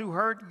ones who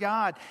hurt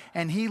God.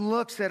 And He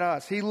looks at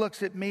us, He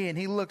looks at me, and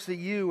He looks at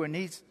you, and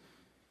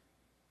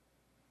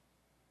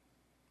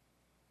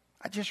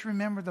I just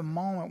remember the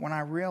moment when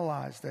I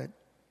realized that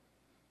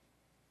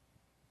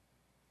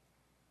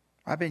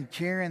I've been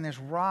carrying this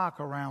rock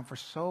around for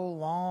so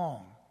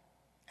long,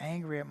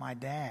 angry at my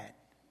dad.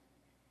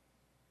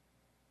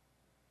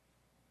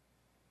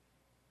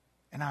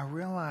 And I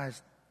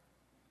realized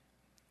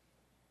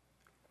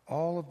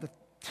all of the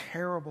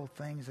terrible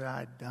things that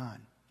I'd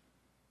done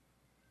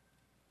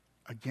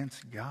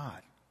against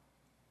God.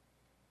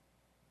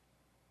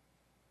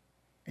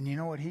 And you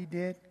know what He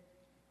did?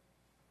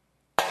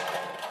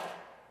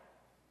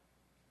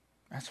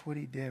 That's what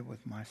He did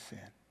with my sin.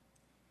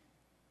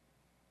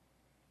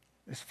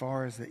 As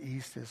far as the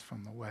east is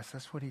from the west,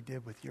 that's what He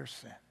did with your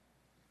sin.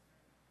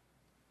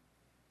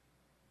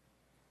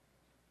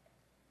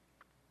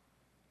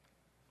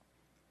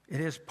 It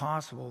is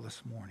possible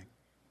this morning.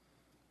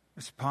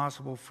 It's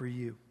possible for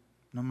you,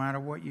 no matter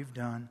what you've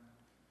done,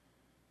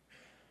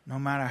 no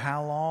matter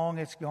how long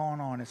it's gone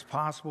on, it's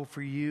possible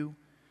for you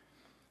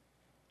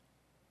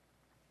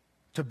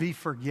to be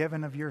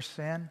forgiven of your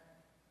sin.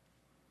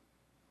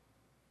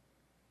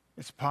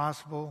 It's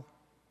possible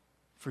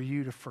for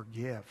you to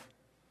forgive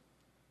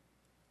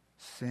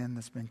sin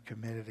that's been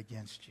committed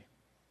against you.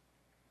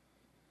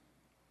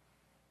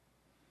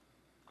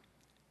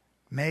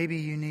 Maybe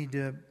you need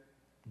to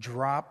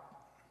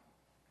drop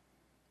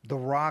the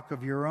rock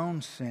of your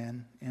own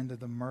sin into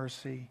the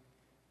mercy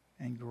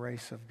and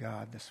grace of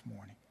God this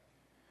morning.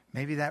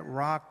 Maybe that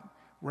rock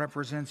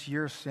represents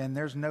your sin.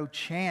 There's no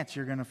chance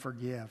you're going to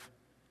forgive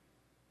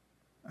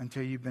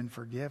until you've been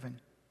forgiven.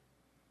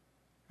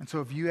 And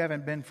so if you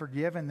haven't been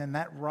forgiven, then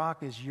that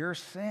rock is your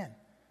sin.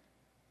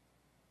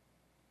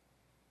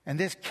 And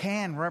this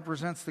can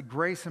represents the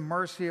grace and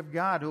mercy of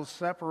God who'll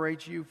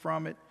separate you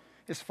from it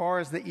as far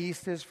as the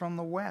east is from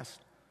the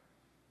west.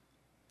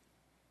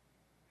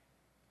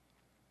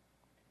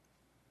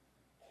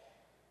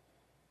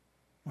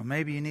 Well,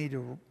 maybe you need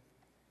to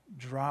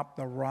drop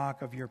the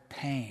rock of your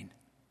pain,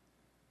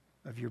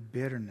 of your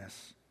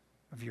bitterness,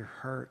 of your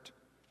hurt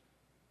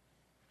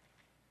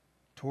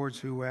towards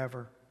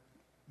whoever,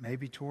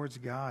 maybe towards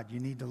God. You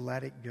need to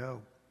let it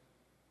go.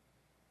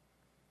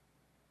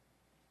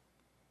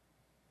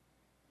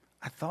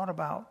 I thought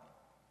about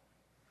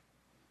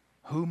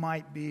who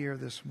might be here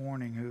this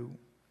morning who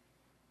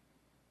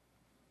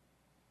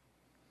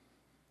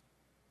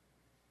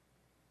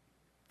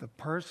the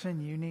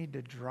person you need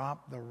to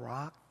drop the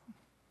rock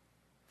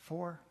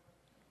for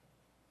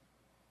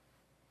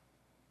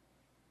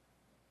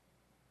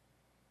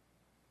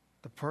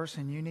the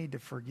person you need to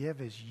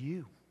forgive is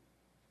you.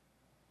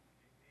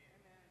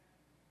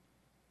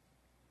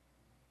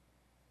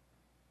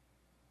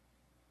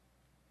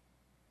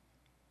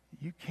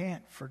 You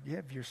can't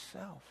forgive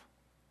yourself.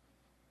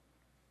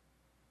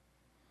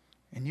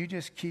 And you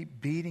just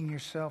keep beating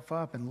yourself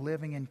up and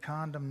living in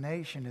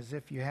condemnation as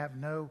if you have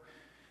no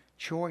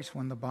choice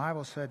when the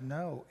Bible said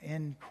no.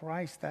 In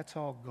Christ, that's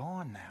all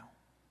gone now.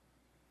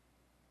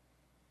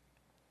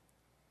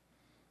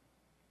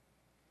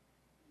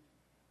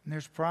 And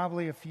there's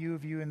probably a few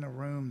of you in the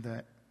room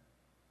that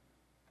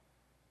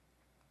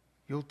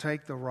you'll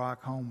take the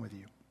rock home with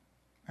you.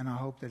 And I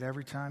hope that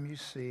every time you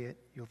see it,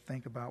 you'll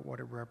think about what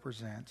it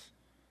represents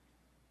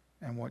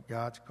and what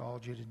God's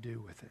called you to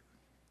do with it.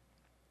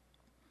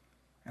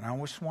 And I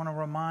just want to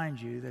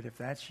remind you that if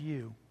that's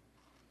you,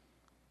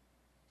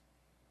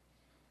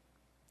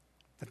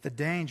 that the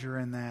danger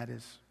in that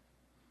is,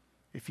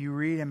 if you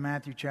read in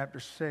Matthew chapter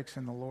 6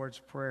 in the Lord's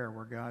Prayer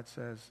where God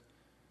says,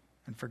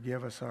 and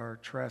forgive us our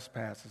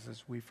trespasses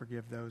as we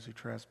forgive those who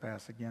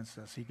trespass against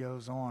us. He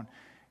goes on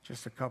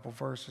just a couple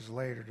verses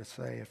later to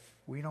say, if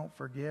we don't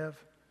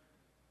forgive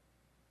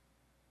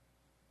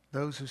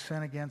those who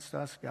sin against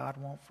us, God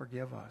won't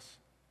forgive us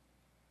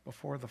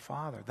before the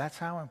Father. That's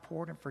how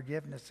important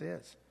forgiveness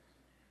is.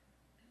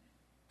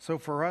 So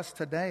for us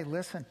today,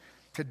 listen,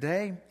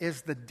 today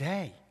is the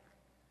day.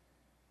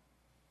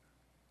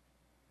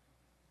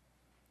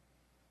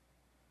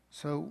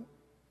 So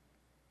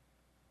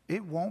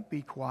it won't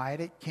be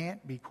quiet. It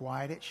can't be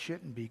quiet. It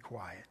shouldn't be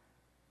quiet.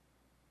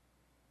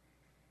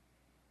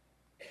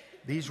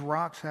 These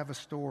rocks have a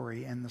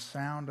story, and the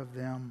sound of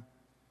them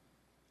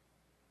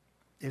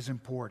is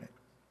important.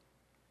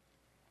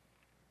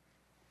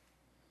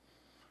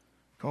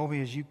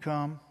 Colby, as you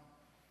come,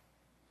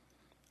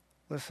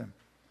 listen.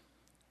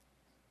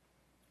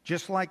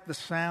 Just like the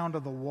sound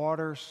of the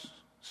waters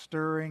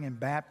stirring in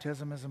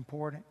baptism is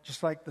important,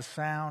 just like the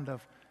sound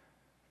of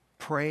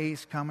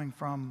praise coming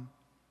from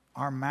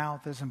our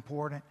mouth is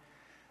important,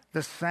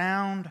 the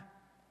sound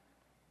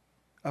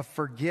of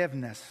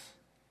forgiveness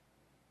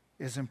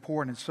is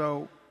important.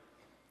 So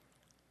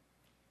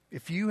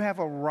if you have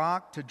a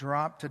rock to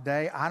drop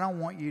today, I don't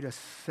want you to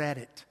set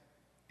it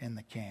in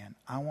the can.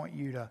 I want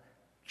you to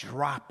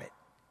drop it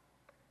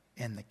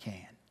in the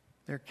can.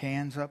 There are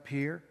cans up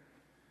here.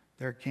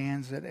 There are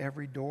cans at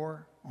every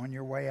door on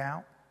your way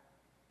out.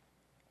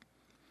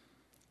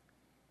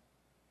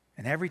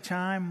 And every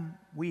time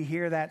we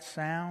hear that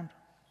sound,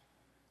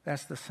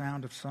 that's the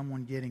sound of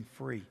someone getting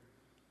free.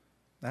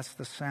 That's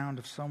the sound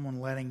of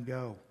someone letting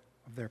go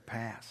of their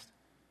past.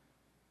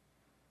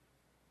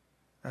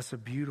 That's a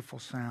beautiful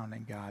sound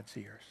in God's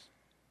ears.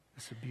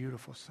 It's a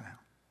beautiful sound.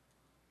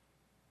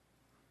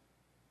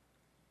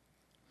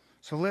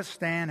 So let's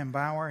stand and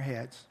bow our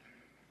heads.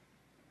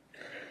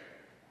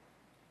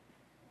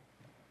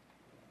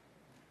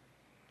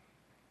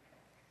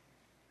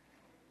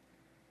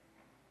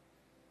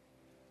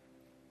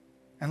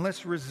 And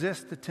let's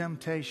resist the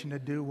temptation to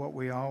do what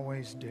we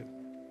always do.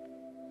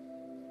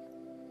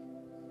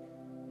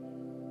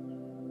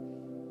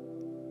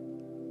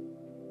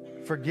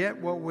 Forget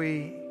what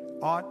we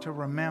ought to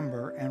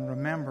remember and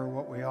remember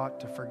what we ought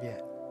to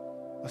forget.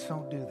 Let's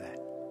don't do that.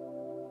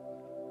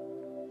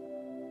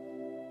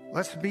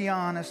 Let's be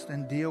honest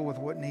and deal with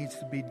what needs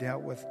to be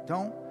dealt with.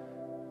 Don't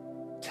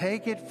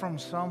take it from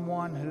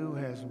someone who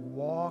has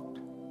walked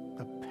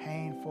the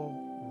painful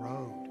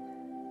road.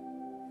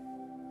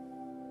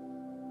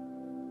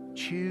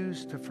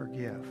 Choose to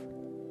forgive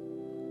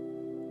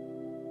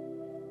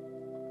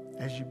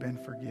as you've been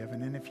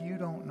forgiven. And if you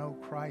don't know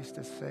Christ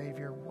as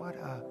Savior, what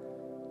a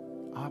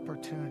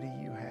opportunity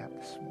you have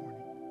this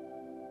morning.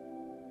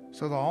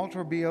 So the altar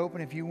will be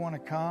open. If you want to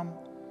come,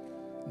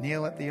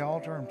 kneel at the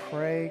altar and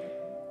pray,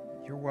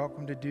 you're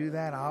welcome to do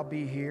that. I'll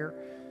be here.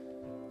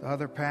 The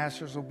other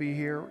pastors will be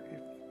here.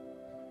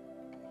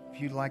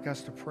 If you'd like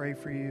us to pray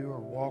for you or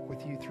walk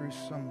with you through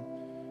some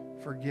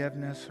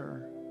forgiveness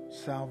or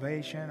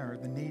salvation or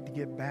the need to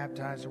get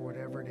baptized or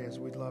whatever it is,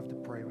 we'd love to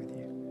pray with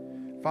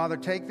you. Father,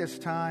 take this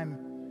time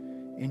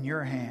in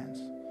your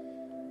hands.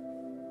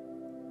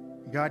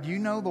 God, you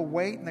know the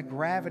weight and the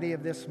gravity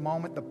of this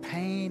moment, the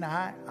pain.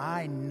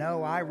 I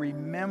know, I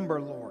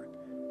remember, Lord,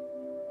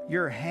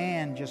 your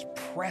hand just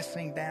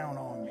pressing down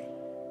on me.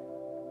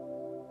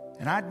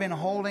 And I'd been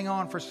holding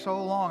on for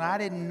so long, I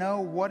didn't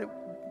know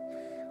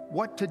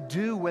what to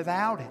do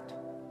without it.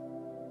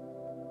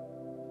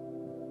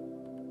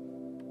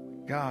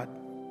 God,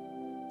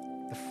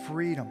 the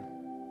freedom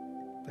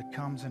that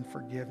comes in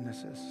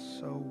forgiveness is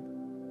so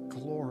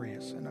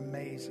glorious and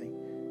amazing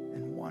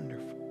and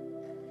wonderful.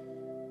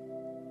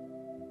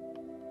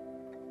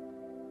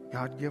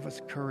 God, give us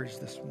courage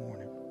this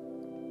morning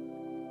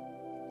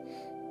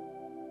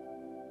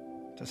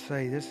to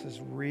say this is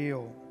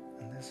real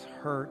and this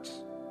hurts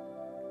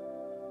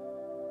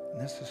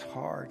and this is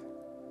hard.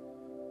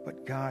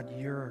 But God,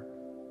 you're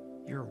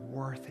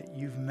worth it.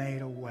 You've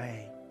made a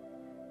way.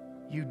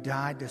 You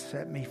died to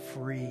set me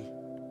free.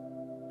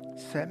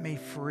 Set me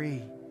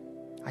free.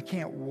 I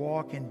can't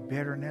walk in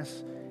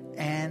bitterness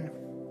and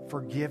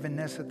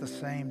forgiveness at the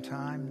same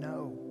time.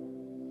 No.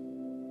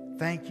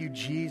 Thank you,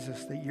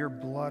 Jesus, that your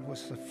blood was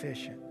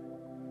sufficient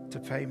to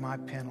pay my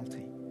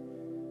penalty.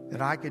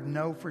 That I could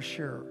know for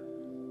sure,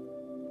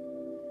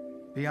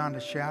 beyond a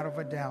shadow of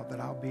a doubt, that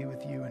I'll be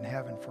with you in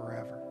heaven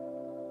forever.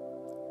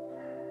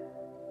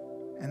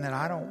 And that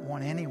I don't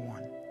want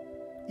anyone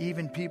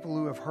even people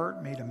who have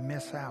hurt me to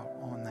miss out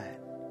on that.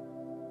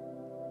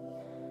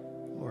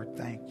 Lord,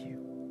 thank you.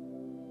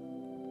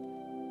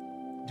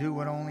 Do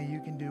what only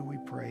you can do, we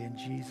pray in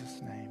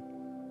Jesus' name.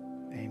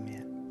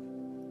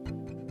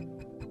 Amen.